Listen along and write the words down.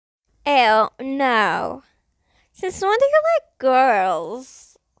Ew, no. Since when do you like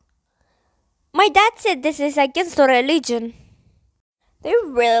girls? My dad said this is against the religion. They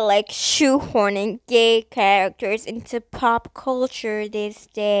really like shoehorning gay characters into pop culture these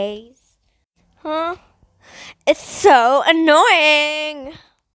days. Huh? It's so annoying.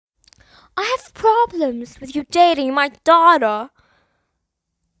 I have problems with you dating my daughter.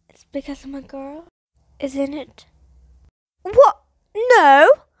 It's because I'm a girl, isn't it? What? No!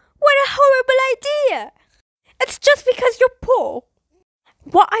 What a horrible idea! It's just because you're poor.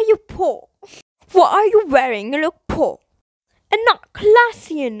 Why are you poor? What are you wearing? You look poor. And not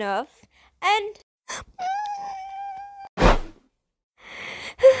classy enough. And...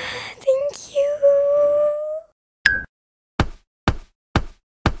 Thank you.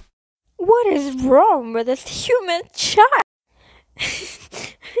 What is wrong with this human child?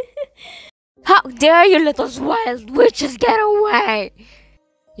 How dare you little wild witches get away!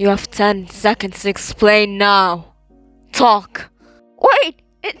 You have 10 seconds to explain now. Talk. Wait,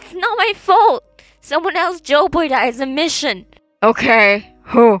 it's not my fault. Someone else Joeboy that is a mission. Okay,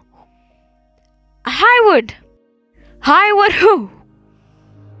 who? Highwood. Highwood who?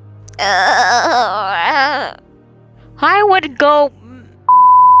 Highwood go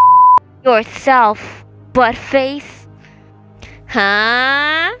yourself, butt face.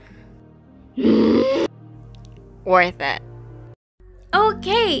 Huh? Worth it.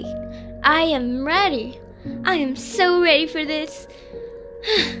 Okay, I am ready. I am so ready for this.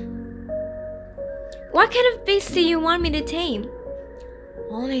 What kind of beast do you want me to tame?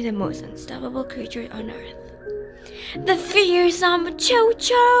 Only the most unstoppable creature on earth. The fearsome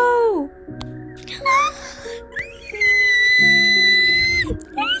Cho-Cho! You're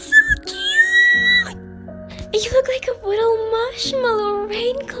so cute! You look like a little marshmallow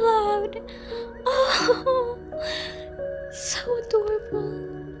rain cloud. Oh, so adorable.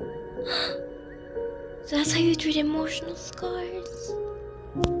 So that's how you treat emotional scars?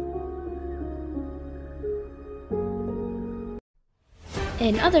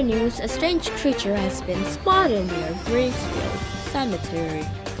 In other news, a strange creature has been spotted near Gravesfield Cemetery.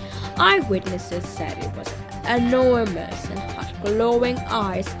 Eyewitnesses said it was enormous and had glowing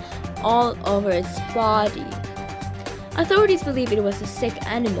eyes all over its body. Authorities believe it was a sick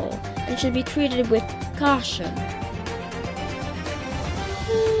animal and should be treated with caution.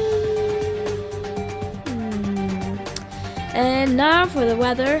 And now for the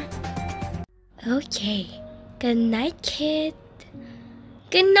weather. Okay. Good night, kid.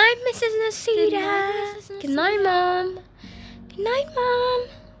 Good night, Mrs. Noceda. Good night, Mom. Good night, Mom.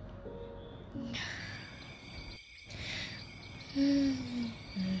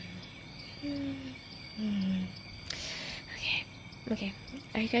 Okay.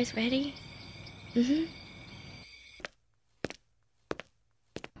 Are you guys ready?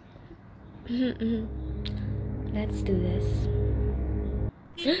 Let's do this.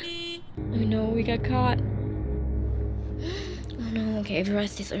 Oh no, we got caught. Oh no, okay,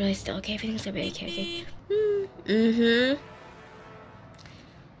 everyone's just really still. Okay, everything's gonna be okay.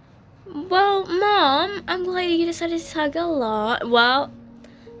 Well, Mom, I'm glad you decided to hug a lot. Well,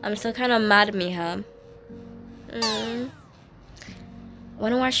 I'm still kind of mad at me, huh?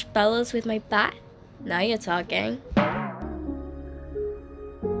 Wanna watch Belos with my bat? Now you're talking.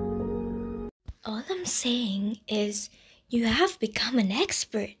 All I'm saying is you have become an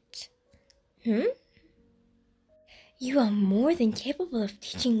expert. You are more than capable of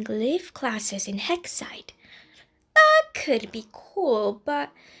teaching glyph classes in Hexside. That could be cool,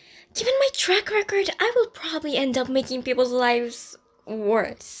 but given my track record, I will probably end up making people's lives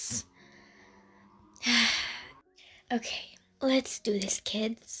worse. Okay, let's do this,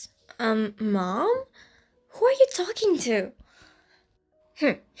 kids. Mom? Who are you talking to?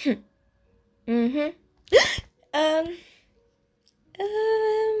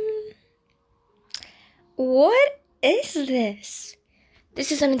 What is this?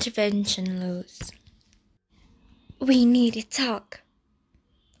 This is an intervention, Luz. We need to talk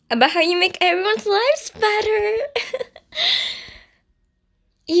about how you make everyone's lives better.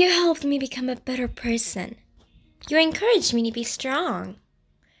 You helped me become a better person. You encouraged me to be strong.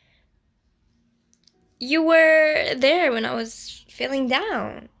 You were there when I was feeling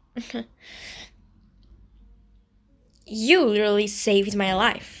down. You literally saved my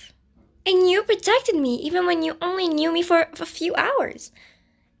life. And you protected me even when you only knew me for a few hours.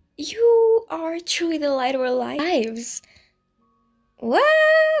 You are truly the light of our lives. What?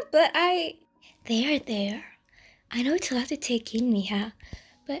 But There. I know it's a lot to take in, Miha.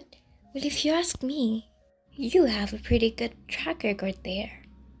 But if you ask me, you have a pretty good track record there.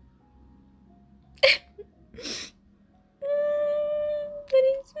 That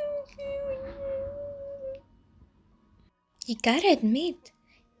is so cute. You gotta admit,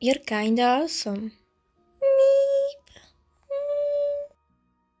 you're kinda awesome. Meep.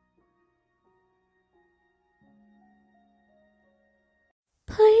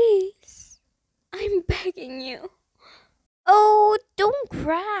 Please, I'm begging you. Oh, don't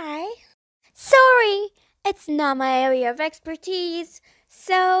cry. Sorry, it's not my area of expertise,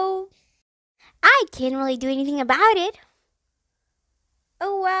 so I can't really do anything about it.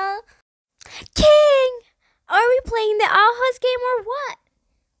 Oh well. King! Are we playing the Ahas game or what?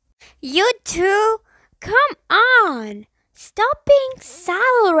 You two? Come on! Stop being sad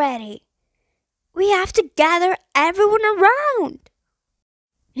already. We have to gather everyone around.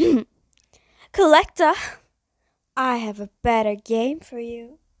 Collector, I have a better game for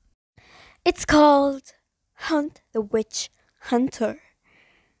you. It's called Hunt the Witch Hunter.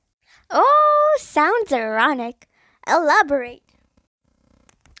 Oh, sounds ironic. Elaborate.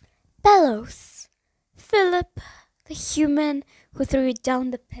 Belos, Philip, the human who threw you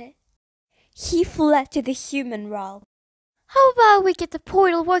down the pit. He fled to the human realm. How about we get the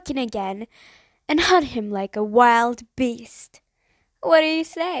portal working again and hunt him like a wild beast? What do you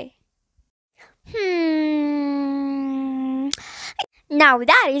say? Now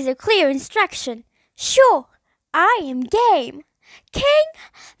that is a clear instruction. Sure, I am game. King,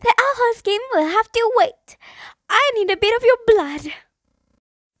 the Alhas game will have to wait. I need a bit of your blood.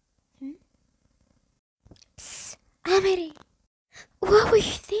 Psst, Amity, what were you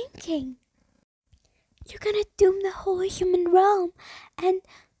thinking? You're gonna doom the whole human realm, and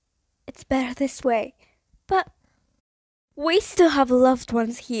it's better this way. But we still have loved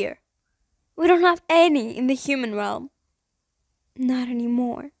ones here. We don't have any in the human realm. Not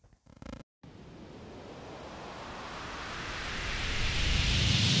anymore.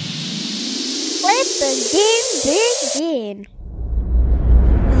 Let the game begin.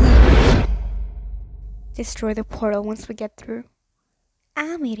 Destroy the portal once we get through.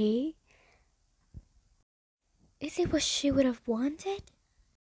 Amity, is it what she would have wanted?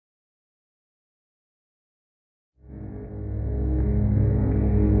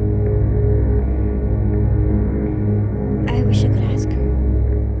 I wish I could ask her.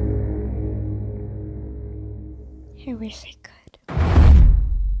 I wish I could.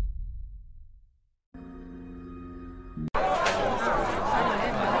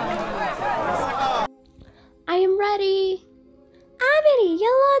 I am ready. Amity,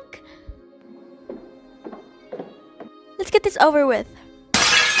 you look. Let's get this over with.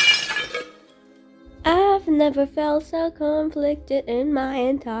 I've never felt so conflicted in my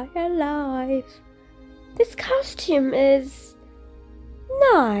entire life. This costume is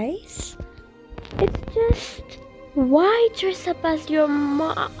nice. It's just, why dress up as your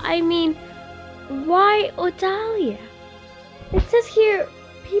mom? I mean, why Odalia? It says here,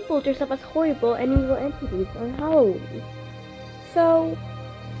 people dress up as horrible and evil entities on Halloween. So,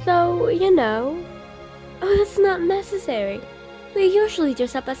 you know. Oh, that's not necessary. We usually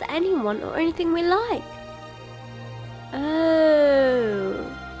dress up as anyone or anything we like. Oh.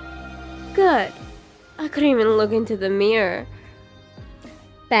 Good. I couldn't even look into the mirror.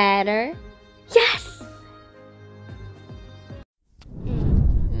 Better? Yes!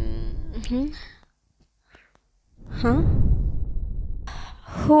 Huh?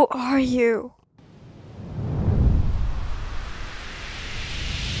 Who are you?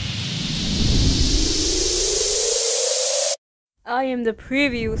 I am the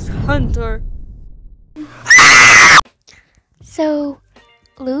previous hunter. So,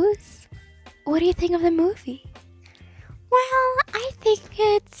 Luz, what do you think of the movie? Well, I think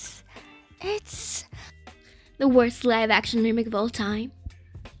it's the worst live-action remake of all time.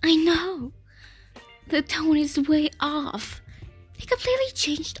 I know. The tone is way off. They completely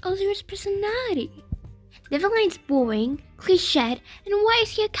changed Oliver's personality. The villain is boring, cliched, and why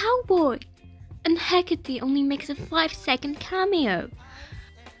is he a cowboy? And Hecate only makes a 5-second cameo.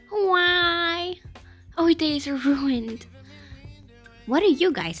 Why? Our days are ruined. What do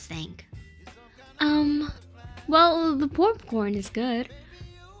you guys think? Well, the popcorn is good.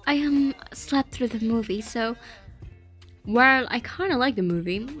 I slept through the movie, so while I kinda like the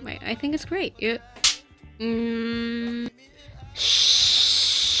movie, I think it's great. Yeah.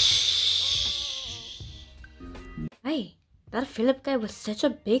 Hey, that Philip guy was such a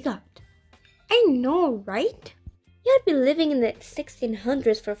bigot. I know, right? He had been living in the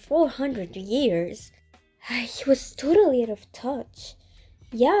 1600s for 400 years. He was totally out of touch.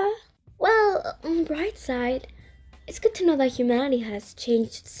 Yeah. Well, on the bright side, it's good to know that humanity has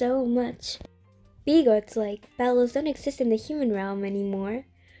changed so much. Bigots like Belos don't exist in the human realm anymore.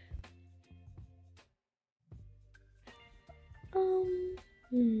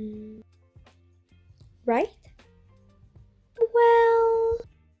 Right?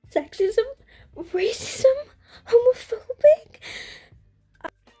 sexism, racism, homophobic.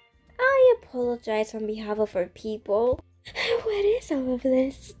 I apologize on behalf of our people. What is all of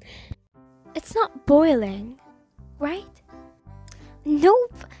this? It's not boiling, right?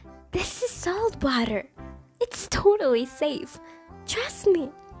 Nope, this is salt water. It's totally safe. Trust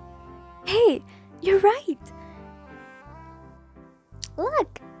me. Hey, you're right.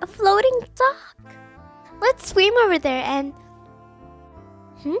 Look, a floating dock. Let's swim over there and...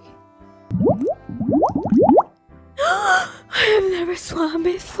 I've never swum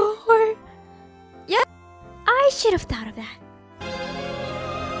before. Yeah, I should have thought of that.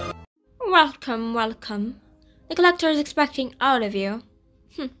 Welcome, welcome. The collector is expecting out of you.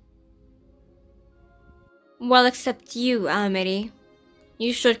 Well, except you, Amity.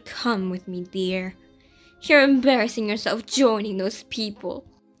 You should come with me, dear. You're embarrassing yourself joining those people.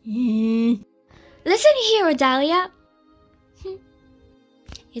 Listen here, Odalia.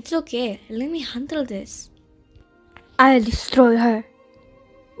 It's okay. Let me handle this. I'll destroy her.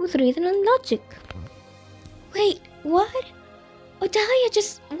 With reason and logic. Wait, what? Odalia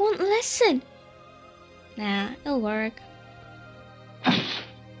just won't listen. Nah, it'll work.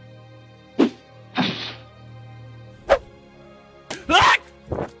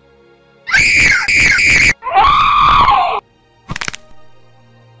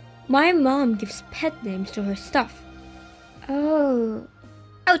 My mom gives pet names to her stuff. Oh.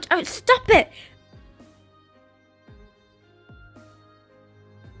 Ouch, ouch, stop it!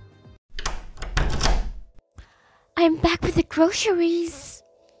 I'm back with the groceries.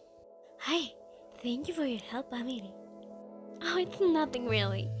 Hi, thank you for your help, Amiri. Oh, it's nothing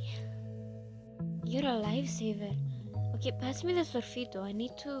really. You're a lifesaver. Okay, pass me the surfito. I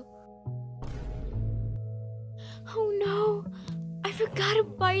need to... Oh no! I forgot to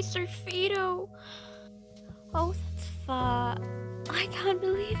buy surfito. Oh, that's far. I can't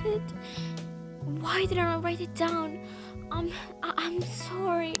believe it. Why did I not write it down? I'm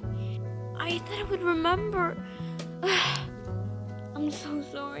sorry. I thought I would remember. I'm so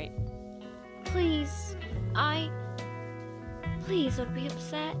sorry. Please don't be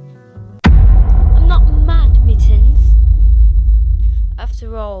upset. I'm not mad, Mittens.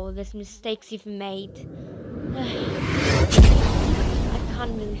 After all, there's mistakes you've made. I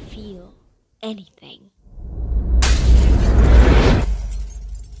can't really feel anything.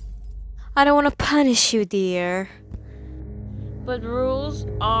 I don't want to punish you, dear. But rules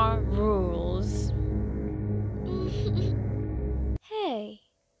are rules. Hey,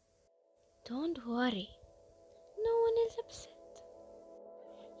 don't worry. No one is upset.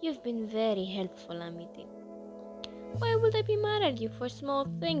 You've been very helpful, Amity. Why would I be mad at you for small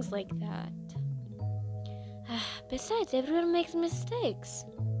things like that? Besides, everyone makes mistakes.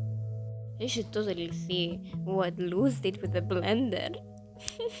 You should totally see what Luz did with the blender.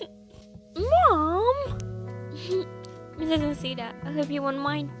 Mom! Mrs. Noceda, I hope you won't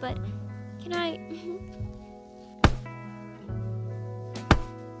mind, but can I...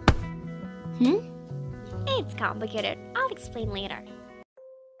 It's complicated. I'll explain later.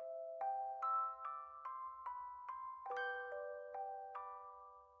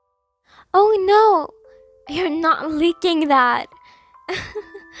 Oh no! You're not leaking that!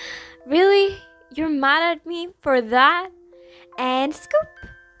 Really? You're mad at me for that? And scoop!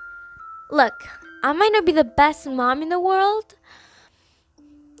 Look, I might not be the best mom in the world,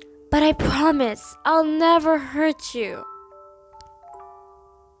 but I promise I'll never hurt you.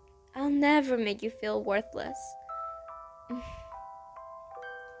 I'll never make you feel worthless.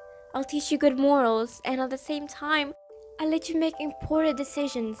 I'll teach you good morals, and at the same time, I'll let you make important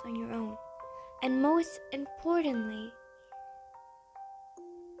decisions on your own. And most importantly,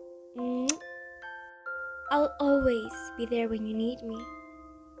 I'll always be there when you need me.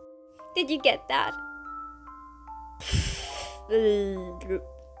 Did you get that?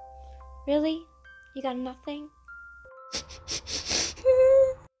 Really? You got nothing?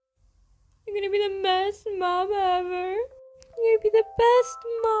 You're gonna be the best mom ever. You're gonna be the best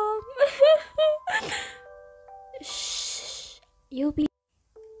mom. Shh. You'll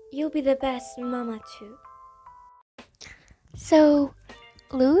be the best mama too. So,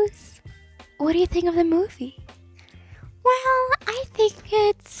 Luz, what do you think of the movie? Well, I think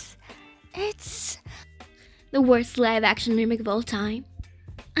it's the worst live-action remake of all time.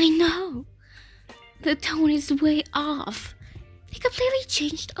 I know. The tone is way off. They completely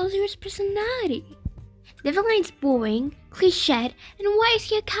changed Oliver's personality. The villain's boring, cliched, and why is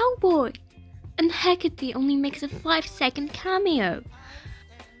he a cowboy? And Hecate only makes a 5-second cameo.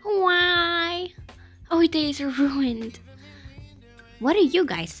 Why? Our days are ruined. What do you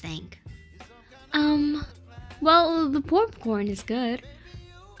guys think? Well, the popcorn is good.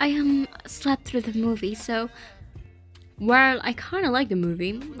 I slept through the movie, so while I kind of like the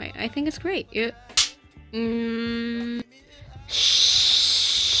movie, I think it's great. You're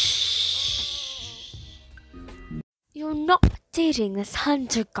not dating this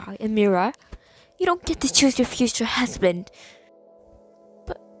hunter guy, Amira. You don't get to choose your future husband.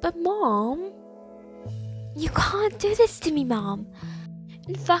 But Mom, you can't do this to me, Mom.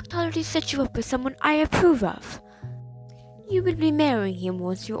 In fact, I already set you up with someone I approve of. You will be marrying him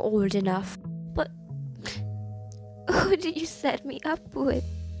once you're old enough. But who did you set me up with?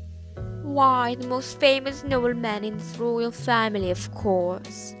 Why, the most famous nobleman in this royal family, of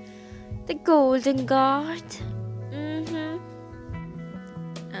course. The Golden Guard.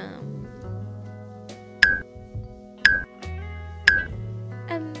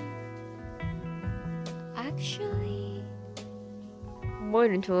 Actually...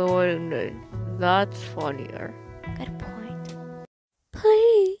 Wait until the wedding day. That's funnier. Good point.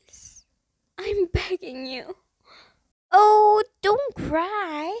 Please. I'm begging you. Oh, don't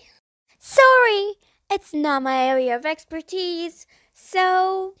cry. Sorry, it's not my area of expertise,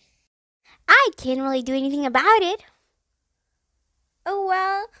 so I can't really do anything about it. Oh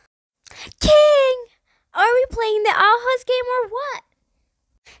well. King! Are we playing the Alhas game or what?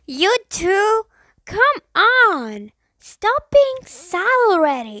 You two, come on. Stop being sad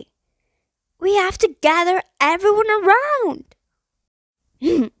already. We have to gather everyone around.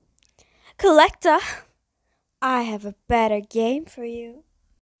 Collector, I have a better game for you.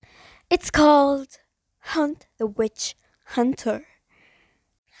 It's called Hunt the Witch Hunter.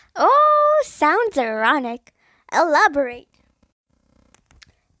 Oh, sounds ironic. Elaborate.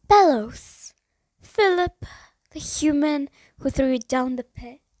 Belos, Philip, the human who threw you down the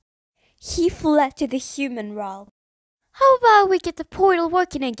pit. He fled to the human realm. How about we get the portal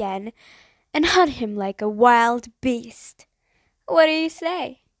working again and hunt him like a wild beast? What do you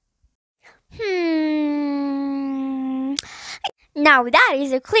say? Now that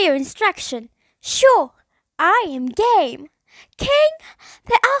is a clear instruction. Sure, I am game. King,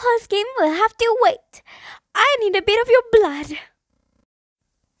 the Alhas game will have to wait. I need a bit of your blood.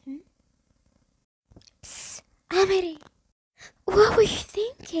 Psst, Amity. What were you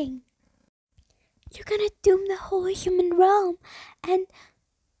thinking? You're gonna doom the whole human realm, and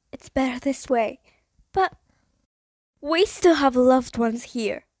it's better this way. But we still have loved ones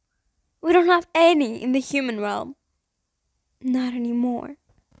here. We don't have any in the human realm. Not anymore.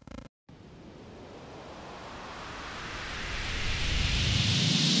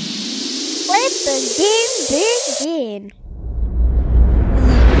 Let the game begin.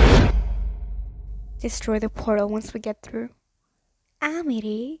 Destroy the portal once we get through.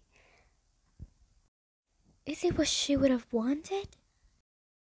 Amity, is it what she would have wanted?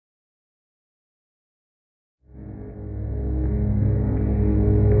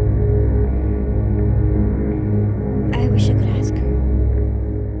 I wish I could ask her.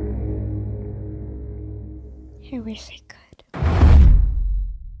 I wish I could.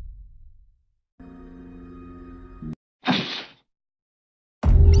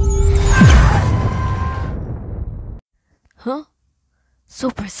 Huh? So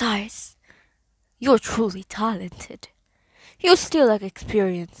precise. You're truly talented. You still lack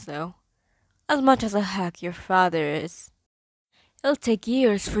experience, though. As much as a hack your father is. It'll take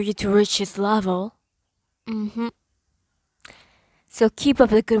years for you to reach his level. So keep up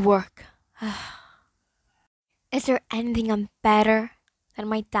the good work. Is there anything I'm better than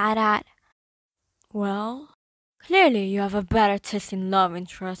my dad at? Well, clearly you have a better taste in love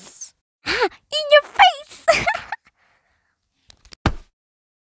interests. In your face!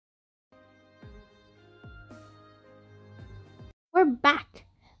 We're back.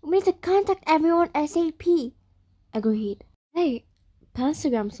 We need to contact everyone ASAP. Agreed. Hey,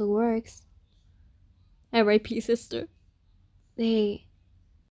 Pentagram still works. R.I.P. sister. They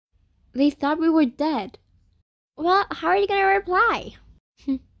thought we were dead. Well, how are you gonna reply?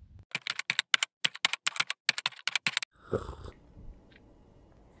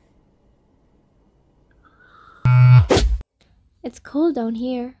 It's cold down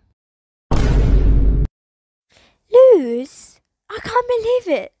here. Luz, I can't believe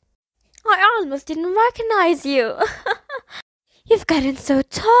it. I almost didn't recognize you. You've gotten so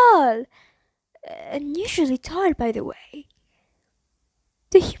tall. Unusually tall, by the way.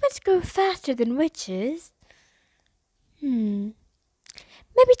 Do humans grow faster than witches? Maybe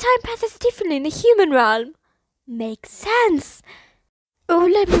time passes differently in the human realm. Makes sense. Oh,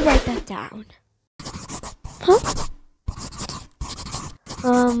 let me write that down. Huh?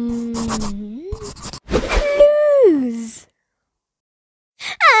 Lose.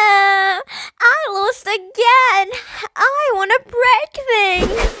 I lost again. I want to break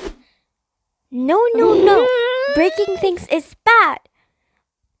things. No, no, no. Breaking things is bad.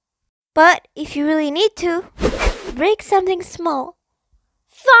 But if you really need to, break something small.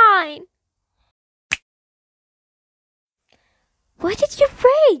 Fine. What did you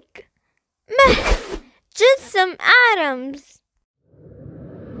break? Meh, just some atoms.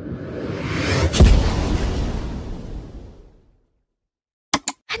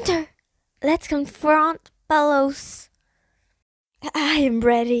 Hunter, let's confront Belos. I am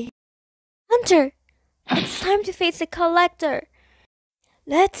ready. Hunter, it's time to face the collector.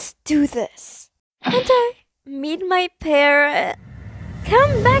 Let's do this. Hunter, meet my parrot.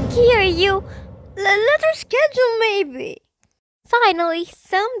 Come back here, you. Let her schedule, maybe. Finally,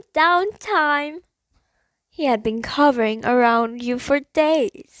 some downtime. He had been hovering around you for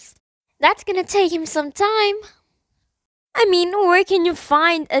days. That's gonna take him some time. I mean, where can you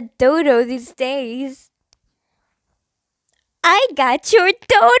find a dodo these days? I got your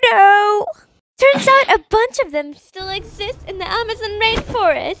dodo! Turns out a bunch of them still exist in the Amazon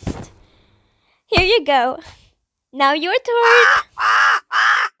rainforest. Here you go. Now your turn.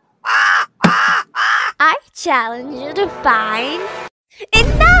 I challenge you to find...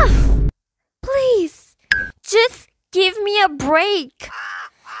 Enough! Please, just give me a break.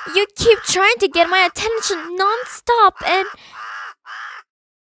 You keep trying to get my attention non-stop and...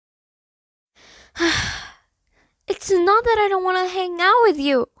 It's not that I don't want to hang out with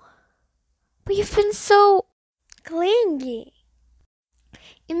you, but you've been so clingy.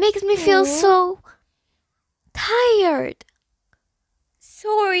 It makes me feel so tired.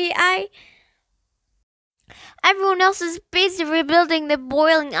 Sorry, everyone else is busy rebuilding the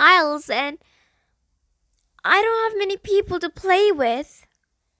boiling isles and I don't have many people to play with.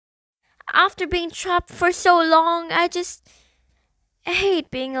 After being trapped for so long, I hate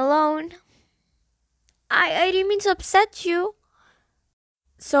being alone. I didn't mean to upset you.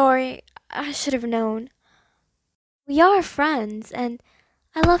 Sorry, I should have known. We are friends and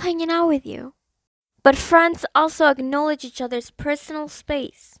I love hanging out with you. But friends also acknowledge each other's personal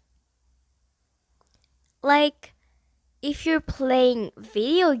space. Like, if you're playing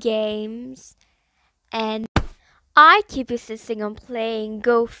video games and I keep insisting on playing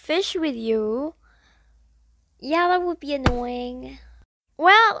Go Fish with you, yeah, that would be annoying.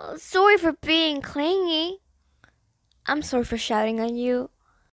 Well, sorry for being clingy. I'm sorry for shouting on you.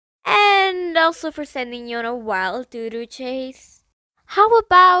 And also for sending you on a wild doo-doo chase. How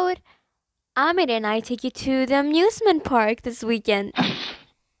about Amit and I take you to the amusement park this weekend?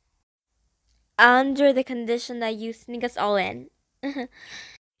 Under the condition that you sneak us all in.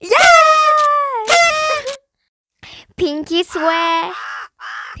 Yay! Pinky swear.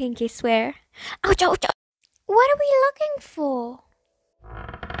 Pinky swear. Ouch, ouch, ouch. What are we looking for?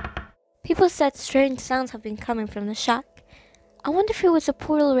 People said strange sounds have been coming from the shack. I wonder if it was a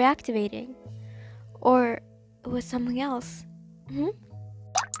portal reactivating. Or it was something else.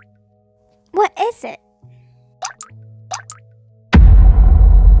 What is it?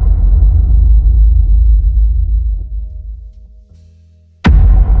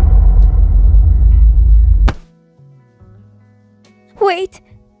 Wait!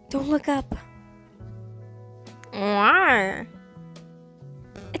 Don't look up.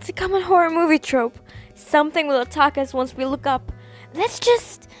 It's a common horror movie trope. Something will attack us once we look up. Let's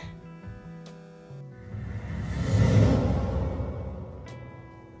just...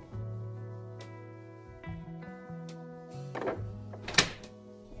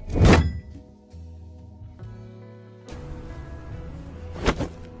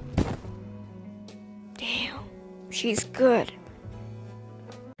 Damn, she's good.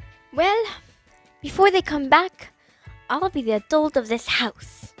 Well, before they come back, I'll be the adult of this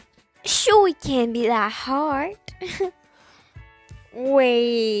house. Sure, it can't be that hard.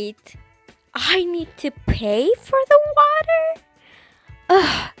 Wait, I need to pay for the water?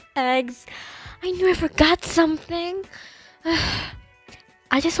 Ugh, eggs. I knew I forgot something.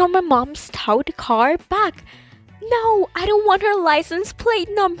 I just want my mom's towed car back. No, I don't want her license plate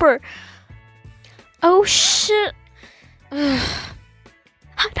number. Oh shit. Ah.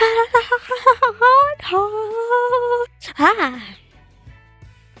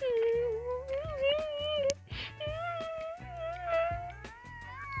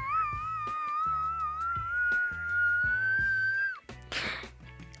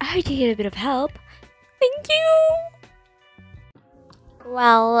 I heard you get a bit of help. Thank you.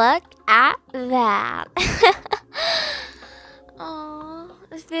 Well, look at that. Aw,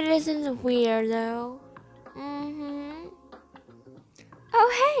 this video isn't weird though.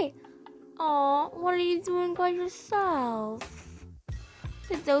 Oh, hey. Aw, what are you doing by yourself?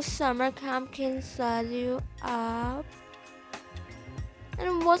 Did those summer camp kids set you up?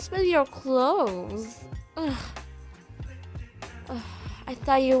 And what's with your clothes? Ugh. Ugh. I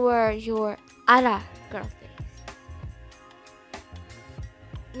thought you were your Eda girl face.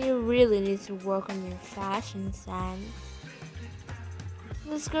 You really need to work on your fashion sense.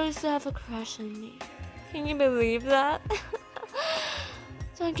 This girl used to have a crush on me. Can you believe that?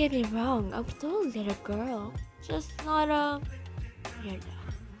 Don't get me wrong, I would totally get a girl. Just not a weirdo.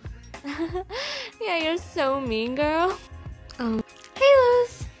 Yeah, you're so mean, girl. Hey,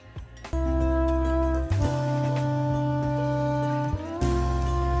 Luz.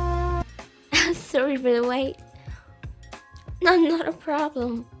 Sorry for the wait. No, not a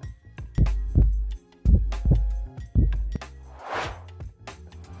problem.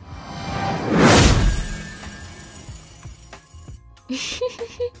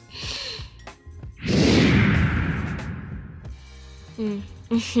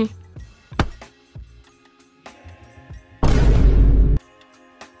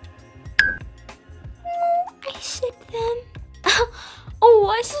 I ship them. Oh,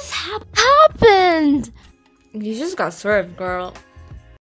 what just happened? You just got served, girl.